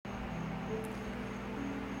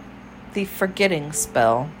The Forgetting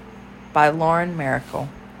Spell by Lauren Miracle.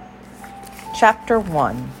 Chapter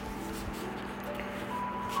 1.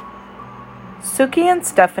 Suki and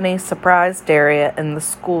Stephanie surprised Daria in the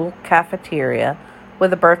school cafeteria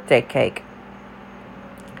with a birthday cake.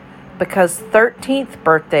 Because 13th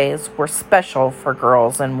birthdays were special for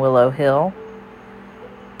girls in Willow Hill,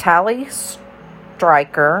 Tally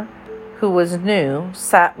Stryker, who was new,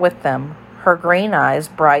 sat with them, her green eyes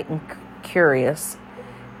bright and curious.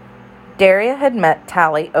 Daria had met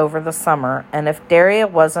Tally over the summer, and if Daria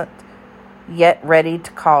wasn't yet ready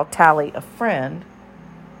to call Tally a friend,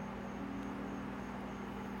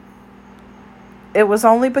 it was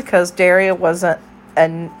only because Daria wasn't a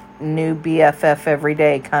new BFF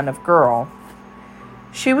everyday kind of girl.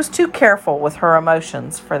 She was too careful with her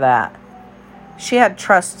emotions for that. She had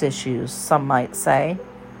trust issues, some might say.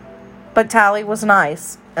 But Tally was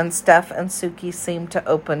nice, and Steph and Suki seemed to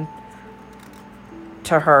open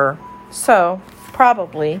to her. So,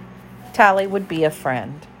 probably, Tally would be a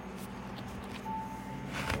friend.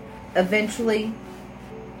 Eventually,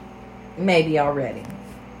 maybe already.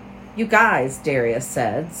 You guys, Daria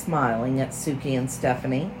said, smiling at Suki and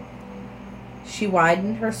Stephanie. She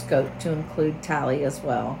widened her scope to include Tally as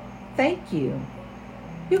well. Thank you.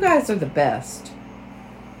 You guys are the best.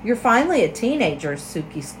 You're finally a teenager,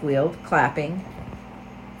 Suki squealed, clapping.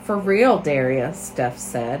 For real, Daria, Steph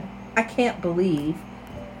said. I can't believe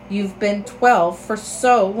you've been 12 for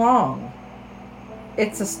so long.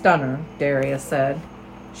 It's a stunner, Daria said.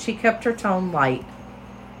 She kept her tone light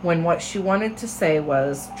when what she wanted to say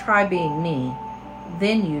was, try being me,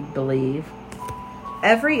 then you'd believe.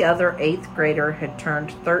 Every other 8th grader had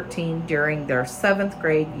turned 13 during their 7th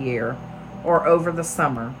grade year or over the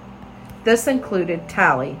summer. This included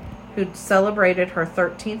Tally, who'd celebrated her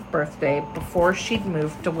 13th birthday before she'd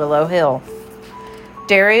moved to Willow Hill.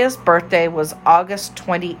 Daria's birthday was August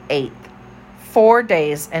 28th, 4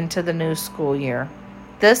 days into the new school year.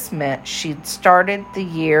 This meant she'd started the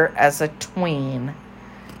year as a tween.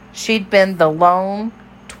 She'd been the lone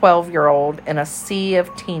 12-year-old in a sea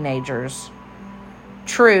of teenagers.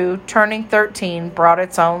 True, turning 13 brought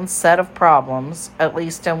its own set of problems, at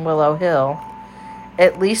least in Willow Hill,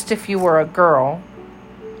 at least if you were a girl.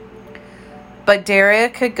 But Daria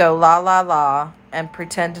could go la la la and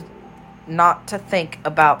pretend not to think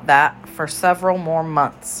about that for several more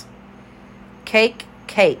months. Cake,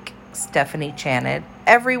 cake, Stephanie chanted.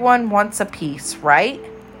 Everyone wants a piece, right?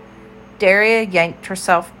 Daria yanked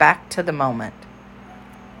herself back to the moment.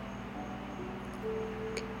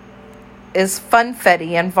 Is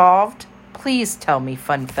Funfetti involved? Please tell me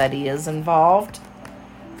Funfetti is involved.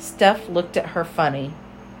 Steph looked at her funny.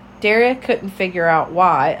 Daria couldn't figure out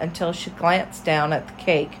why until she glanced down at the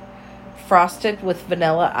cake, frosted with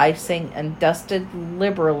vanilla icing and dusted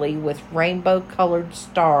liberally with rainbow-colored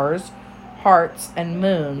stars, hearts, and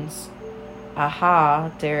moons. Aha,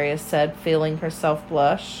 Daria said, feeling herself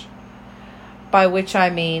blush. By which I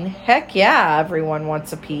mean, heck yeah, everyone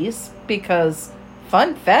wants a piece, because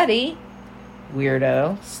Funfetti.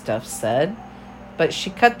 Weirdo, Steph said. But she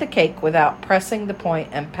cut the cake without pressing the point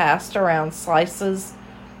and passed around slices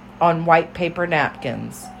on white paper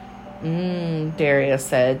napkins. Daria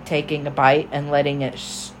said, taking a bite and letting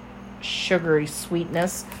its sugary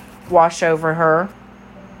sweetness wash over her.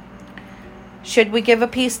 Should we give a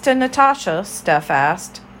piece to Natasha? Steph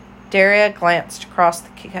asked. Daria glanced across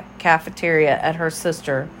the cafeteria at her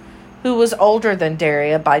sister, who was older than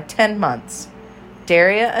Daria by 10 months.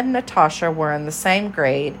 Daria and Natasha were in the same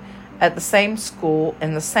grade, at the same school,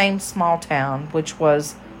 in the same small town, which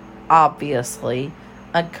was, obviously,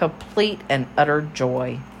 a complete and utter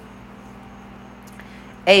joy.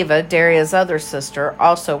 Ava, Daria's other sister,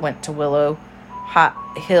 also went to Willow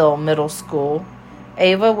Hill Middle School.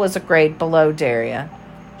 Ava was a grade below Daria.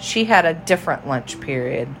 She had a different lunch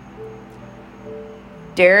period.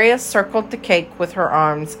 Daria circled the cake with her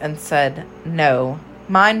arms and said, No,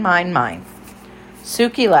 mine, mine, mine.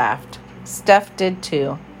 Suki laughed. Steph did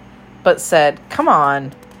too, but said, Come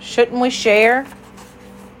on, shouldn't we share?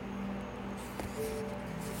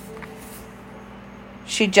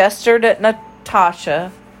 She gestured at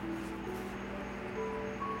Natasha,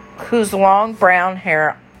 whose long brown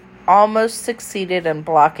hair almost succeeded in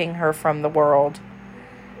blocking her from the world.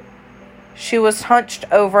 She was hunched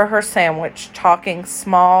over her sandwich, taking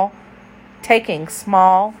small,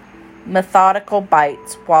 methodical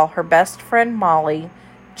bites, while her best friend Molly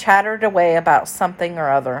chattered away about something or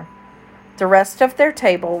other. The rest of their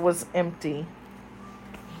table was empty.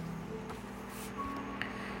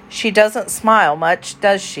 She doesn't smile much,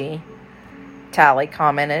 does she? Tally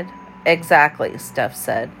commented. Exactly, Steph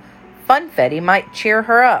said. Funfetti might cheer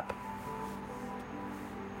her up.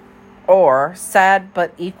 Or, sad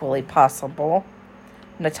but equally possible,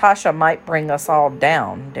 Natasha might bring us all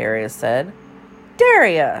down, Daria said.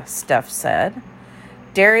 Daria, Steph said.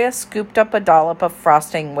 Daria scooped up a dollop of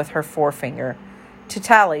frosting with her forefinger. To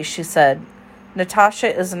Tally, she said,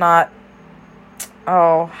 Natasha is not,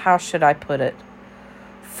 how should I put it?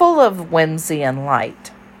 Full of whimsy and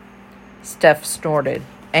light. Steph snorted.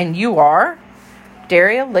 And you are?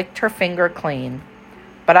 Daria licked her finger clean.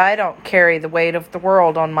 But I don't carry the weight of the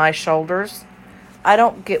world on my shoulders. I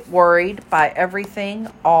don't get worried by everything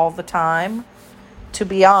all the time. To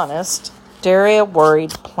be honest, Daria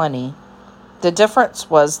worried plenty. The difference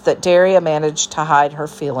was that Daria managed to hide her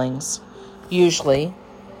feelings. Usually,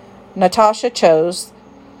 Natasha chose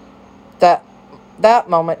that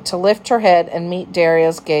moment to lift her head and meet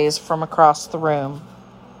Daria's gaze from across the room.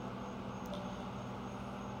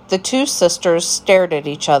 The two sisters stared at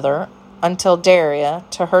each other until Daria,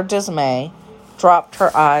 to her dismay, dropped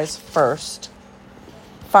her eyes first.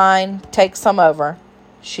 Fine, take some over,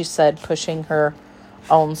 she said, pushing her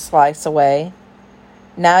own slice away.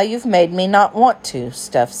 Now you've made me not want to,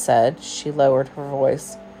 Steph said. She lowered her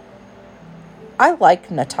voice. I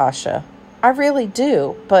like Natasha. I really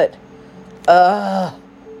do, but...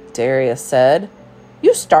 Daria said.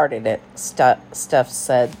 You started it, Steph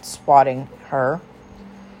said, swatting her.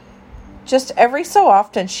 Just every so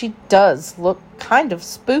often she does look kind of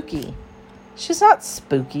spooky. She's not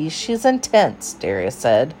spooky, she's intense, Daria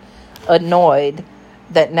said, annoyed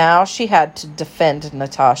that now she had to defend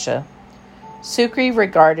Natasha. Sukri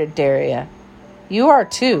regarded Daria. You are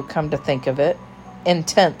too, come to think of it.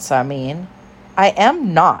 Intense, I mean. I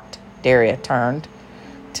am not, Daria turned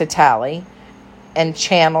to Tally and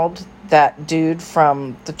channeled that dude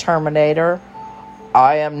from the Terminator.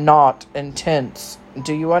 I am not intense.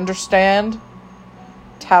 Do you understand?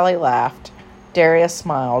 Tally laughed. Daria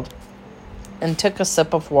smiled and took a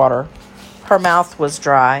sip of water. Her mouth was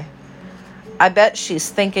dry. I bet she's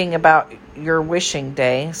thinking about your wishing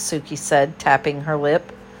day, Suki said, tapping her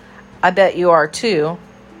lip. I bet you are too.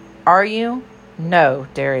 Are you? No,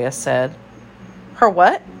 Daria said. Her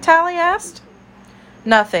what? Tally asked.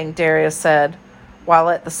 Nothing, Daria said, while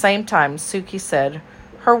at the same time Suki said,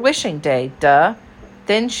 her wishing day, duh.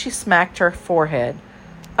 Then she smacked her forehead.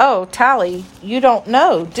 Oh, Tally, you don't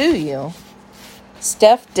know, do you?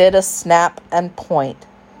 Steph did a snap and point.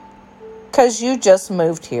 'Cause you just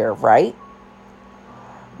moved here, right?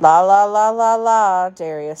 La la la la la,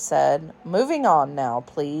 Daria said. Moving on now,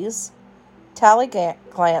 please. Tally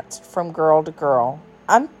glanced from girl to girl.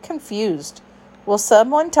 I'm confused. Will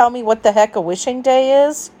someone tell me what the heck a wishing day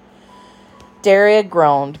is? Daria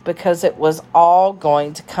groaned because it was all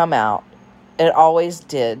going to come out. It always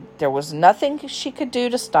did. There was nothing she could do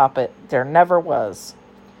to stop it. There never was.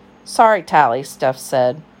 Sorry, Tally, Steph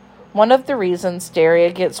said. One of the reasons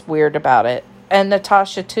Daria gets weird about it, and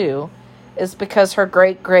Natasha too, is because her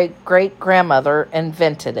great-great-great-grandmother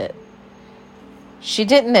invented it. She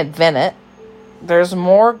didn't invent it. There's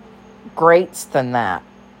more greats than that.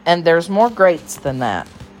 And there's more greats than that.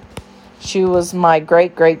 She was my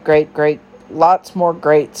great-great-great-great, lots more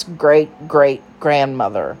greats,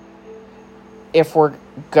 great-great-grandmother, if we're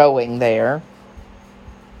going there.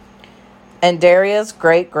 And Daria's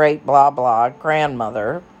great-great-blah-blah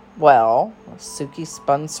grandmother, well, Suki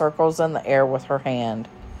spun circles in the air with her hand.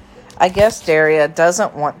 I guess Daria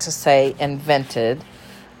doesn't want to say invented,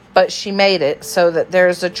 but she made it so that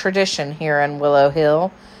there's a tradition here in Willow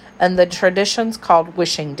Hill, and the tradition's called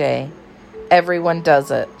Wishing Day. Everyone does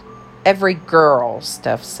it. Every girl,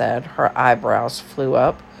 Steph said. Her eyebrows flew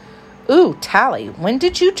up. Ooh, Tally, when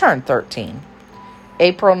did you turn 13?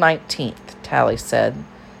 April 19th, Tally said.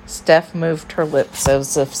 Steph moved her lips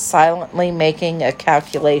as if silently making a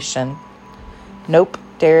calculation. Nope,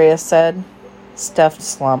 Daria said. Steph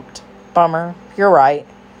slumped. Bummer, you're right.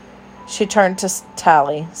 She turned to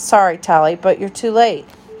Tally. Sorry, Tally, but you're too late.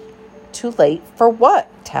 Too late for what?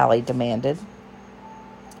 Tally demanded.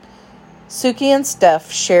 Suki and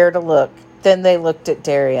Steph shared a look. Then they looked at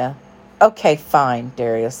Daria. Okay, fine,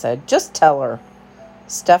 Daria said. Just tell her.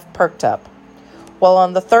 Steph perked up. Well,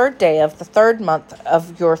 on the third day of the third month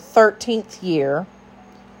of your 13th year,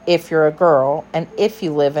 if you're a girl, and if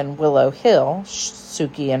you live in Willow Hill,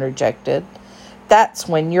 Suki interjected, that's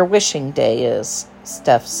when your wishing day is,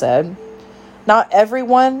 Steph said. Not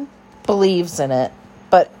everyone believes in it,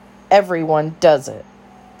 but everyone does it,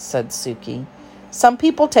 said Suki. Some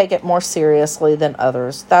people take it more seriously than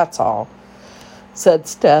others, that's all, said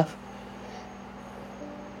Steph.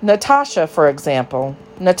 Natasha, for example.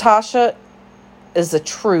 Natasha is a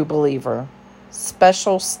true believer.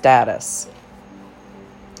 Special status.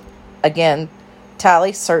 Again,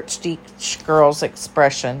 Tally searched each girl's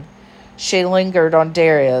expression. She lingered on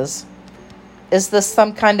Daria's. Is this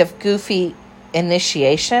some kind of goofy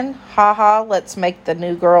initiation? Ha ha, let's make the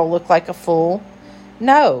new girl look like a fool.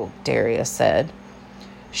 No, Daria said.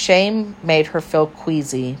 Shame made her feel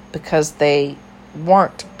queasy because they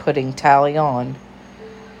weren't putting Tally on.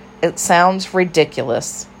 It sounds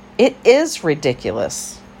ridiculous. It is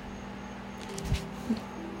ridiculous.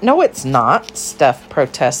 No, it's not, Steph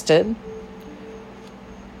protested.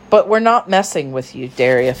 But we're not messing with you,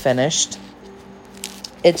 Daria finished.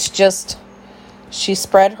 It's just... She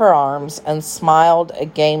spread her arms and smiled a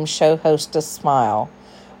game show hostess smile.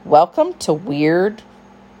 Welcome to weird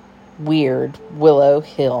Willow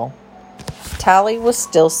Hill. Tally was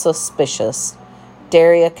still suspicious.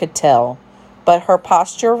 Daria could tell, but her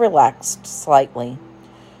posture relaxed slightly.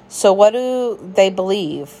 So what do they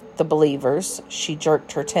believe, the believers? She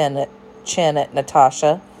jerked her chin at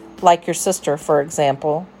Natasha. Like your sister, for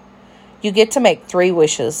example. You get to make 3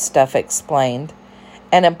 wishes, Steph explained.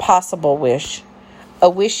 An impossible wish. A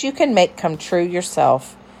wish you can make come true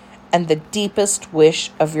yourself. And the deepest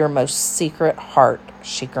wish of your most secret heart,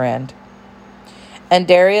 she grinned. And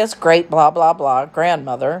Daria's great blah blah blah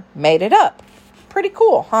grandmother made it up. Pretty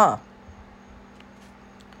cool, huh?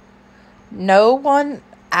 No one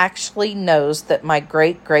actually knows that my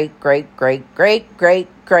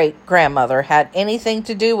great-great-great-great-great-great-grandmother had anything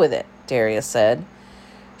to do with it, Daria said.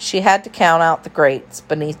 She had to count out the greats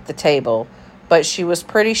beneath the table, but she was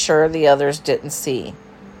pretty sure the others didn't see.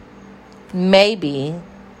 Maybe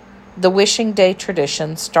the wishing day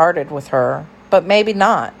tradition started with her, but maybe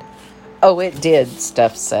not. Oh, it did,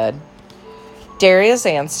 Steph said. Daria's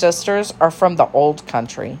ancestors are from the old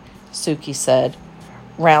country, Suki said,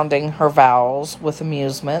 rounding her vowels with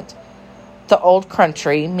amusement. The old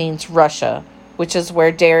country means Russia, which is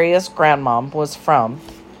where Daria's grandmom was from.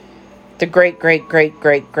 The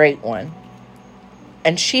great-great-great-great-great one.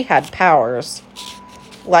 And she had powers.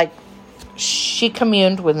 Like, she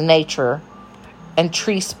communed with nature and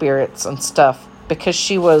tree spirits and stuff because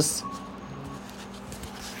she was...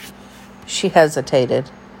 She hesitated.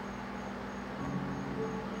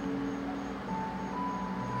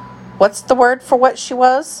 What's the word for what she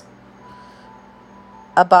was?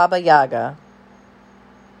 A Baba Yaga,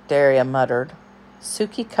 Daria muttered.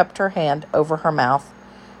 Suki cupped her hand over her mouth.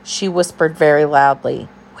 She whispered very loudly,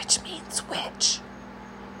 which means witch.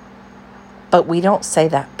 But we don't say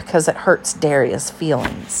that because it hurts Daria's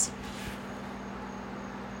feelings.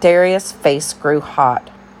 Daria's face grew hot.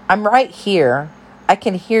 I'm right here. I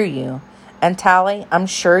can hear you. And Tally, I'm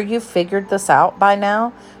sure you've figured this out by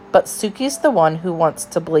now, but Suki's the one who wants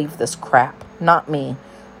to believe this crap, not me.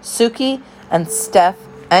 Suki and Steph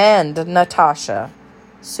and Natasha.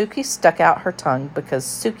 Suki stuck out her tongue because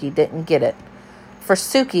Suki didn't get it. For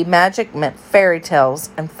Suki, magic meant fairy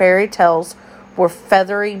tales, and fairy tales were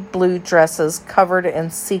feathery blue dresses covered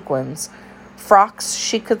in sequins, frocks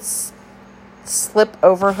she could slip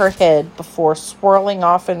over her head before swirling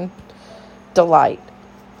off in delight.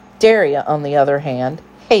 Daria, on the other hand,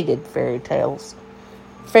 hated fairy tales.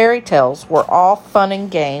 Fairy tales were all fun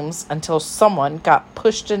and games until someone got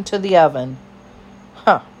pushed into the oven.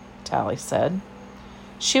 Huh, Tally said.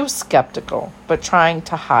 She was skeptical, but trying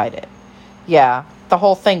to hide it. Yeah, the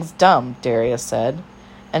whole thing's dumb, Daria said,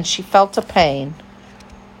 and she felt a pain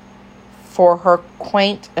for her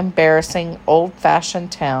quaint, embarrassing,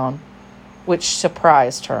 old-fashioned town, which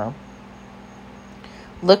surprised her.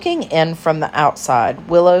 Looking in from the outside,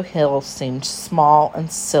 Willow Hill seemed small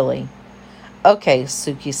and silly. Okay,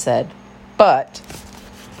 Suki said, but...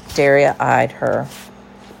 Daria eyed her.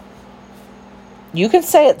 You can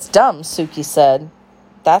say it's dumb, Suki said.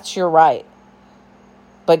 That's your right.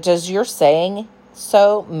 But does your saying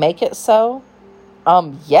so make it so?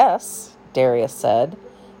 Yes, Daria said.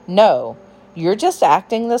 No, you're just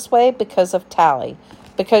acting this way because of Tally,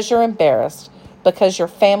 because you're embarrassed, because your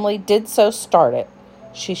family did so start it.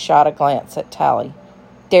 She shot a glance at Tally.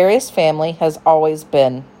 Daria's family has always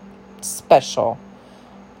been special.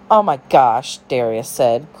 Oh my gosh, Daria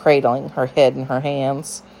said, cradling her head in her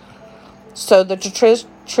hands. So the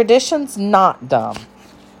tradition's not dumb.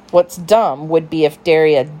 What's dumb would be if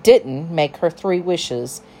Daria didn't make her 3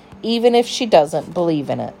 wishes, even if she doesn't believe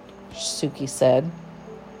in it, Suki said.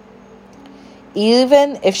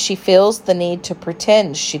 Even if she feels the need to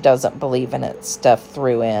pretend she doesn't believe in it, Steph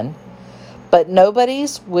threw in. But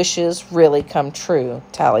nobody's wishes really come true,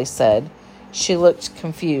 Tally said. She looked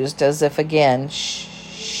confused, as if again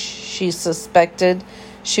she suspected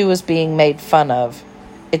she was being made fun of.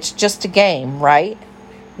 It's just a game, right?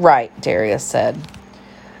 Right, Daria said.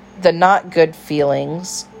 The not good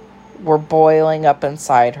feelings were boiling up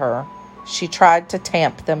inside her. She tried to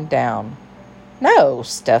tamp them down. No,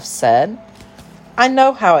 Steph said. I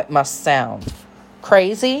know how it must sound.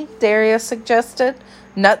 Crazy, Darius suggested.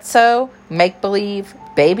 Nutso, make-believe,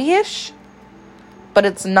 babyish? But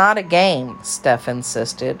it's not a game, Steph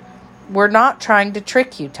insisted. We're not trying to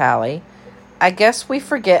trick you, Tally. I guess we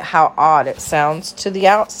forget how odd it sounds to the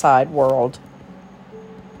outside world.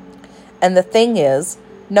 And the thing is,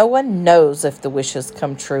 no one knows if the wishes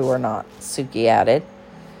come true or not, Suki added.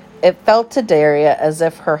 It felt to Daria as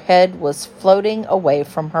if her head was floating away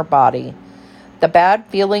from her body. The bad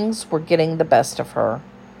feelings were getting the best of her.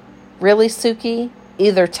 Really, Suki?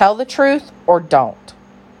 Either tell the truth or don't.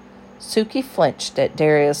 Suki flinched at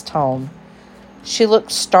Daria's tone. She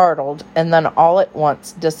looked startled and then all at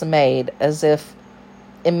once dismayed, as if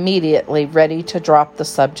immediately ready to drop the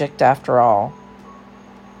subject after all.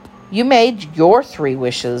 You made your 3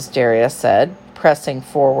 wishes, Daria said, pressing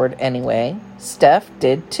forward anyway. Steph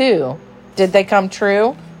did too. Did they come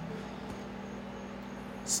true?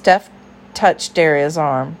 Steph touched Daria's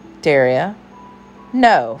arm. Daria?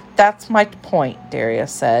 No, that's my point, Daria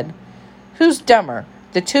said. Who's dumber,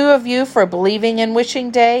 the 2 of you for believing in Wishing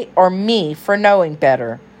Day, or me for knowing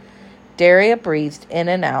better? Daria breathed in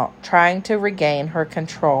and out, trying to regain her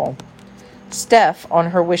control. Steph,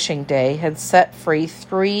 on her wishing day, had set free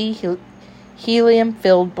 3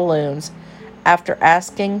 helium-filled balloons after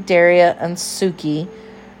asking Daria and Suki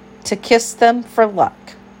to kiss them for luck.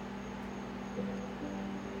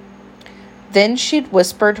 Then she'd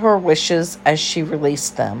whispered her wishes as she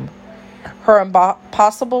released them. Her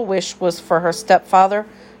impossible wish was for her stepfather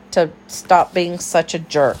to stop being such a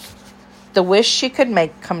jerk. The wish she could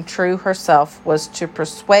make come true herself was to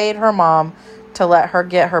persuade her mom to let her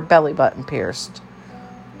get her belly button pierced.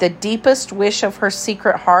 The deepest wish of her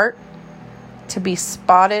secret heart, to be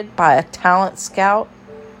spotted by a talent scout,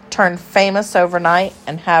 turn famous overnight,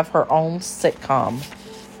 and have her own sitcom.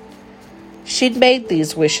 She'd made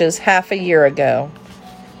these wishes half a year ago.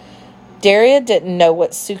 Daria didn't know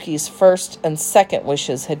what Suki's first and second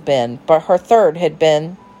wishes had been, but her third had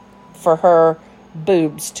been for her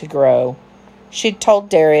boobs to grow. She'd told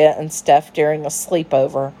Daria and Steph during a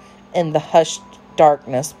sleepover in the hushed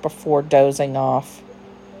darkness before dozing off.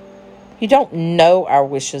 You don't know our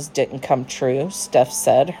wishes didn't come true, Steph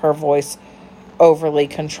said, her voice overly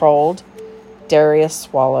controlled. Daria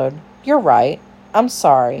swallowed. You're right. I'm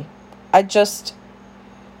sorry.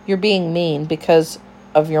 You're being mean because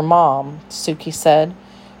of your mom, Suki said.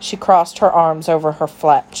 She crossed her arms over her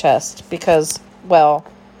flat chest because, well,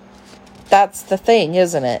 that's the thing,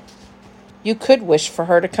 isn't it? You could wish for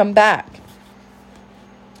her to come back.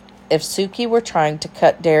 If Suki were trying to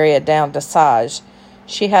cut Daria down to size,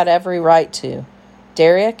 she had every right to.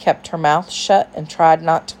 Daria kept her mouth shut and tried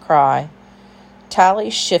not to cry. Tally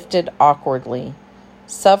shifted awkwardly.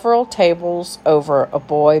 Several tables over, a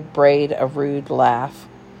boy brayed a rude laugh.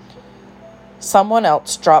 Someone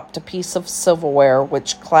else dropped a piece of silverware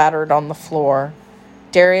which clattered on the floor.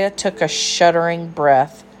 Daria took a shuddering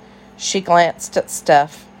breath. She glanced at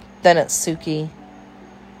Steph, then at Suki.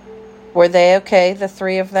 Were they okay, the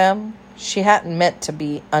 3 of them? She hadn't meant to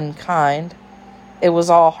be unkind. It was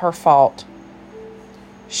all her fault.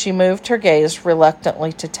 She moved her gaze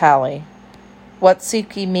reluctantly to Tally. What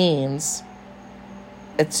Suki means,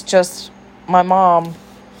 it's just my mom.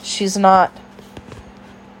 She's not.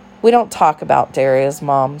 We don't talk about Daria's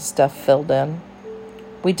mom, Steph filled in.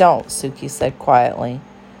 We don't, Suki said quietly.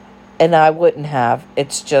 And I wouldn't have.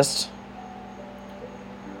 It's just.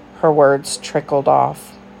 Her words trickled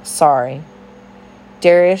off. Sorry.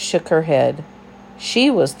 Daria shook her head.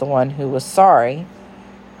 She was the one who was sorry.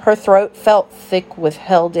 Her throat felt thick with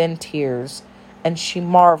held-in tears, and she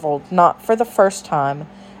marveled, not for the first time,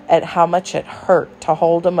 at how much it hurt to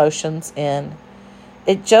hold emotions in.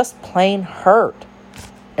 It just plain hurt.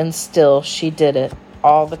 And still she did it,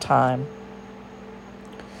 all the time.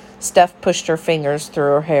 Steph pushed her fingers through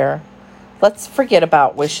her hair. Let's forget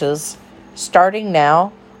about wishes. Starting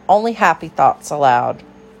now, only happy thoughts allowed.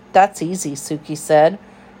 That's easy, Suki said.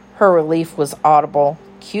 Her relief was audible.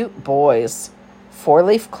 Cute boys.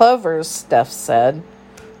 4-leaf clovers, Steph said.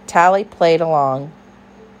 Tally played along,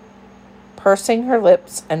 pursing her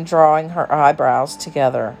lips and drawing her eyebrows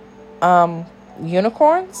together.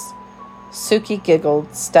 Unicorns? Suki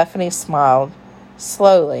giggled. Stephanie smiled.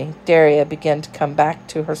 Slowly, Daria began to come back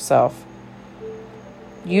to herself.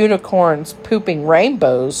 Unicorns pooping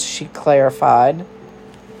rainbows, she clarified.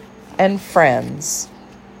 And friends.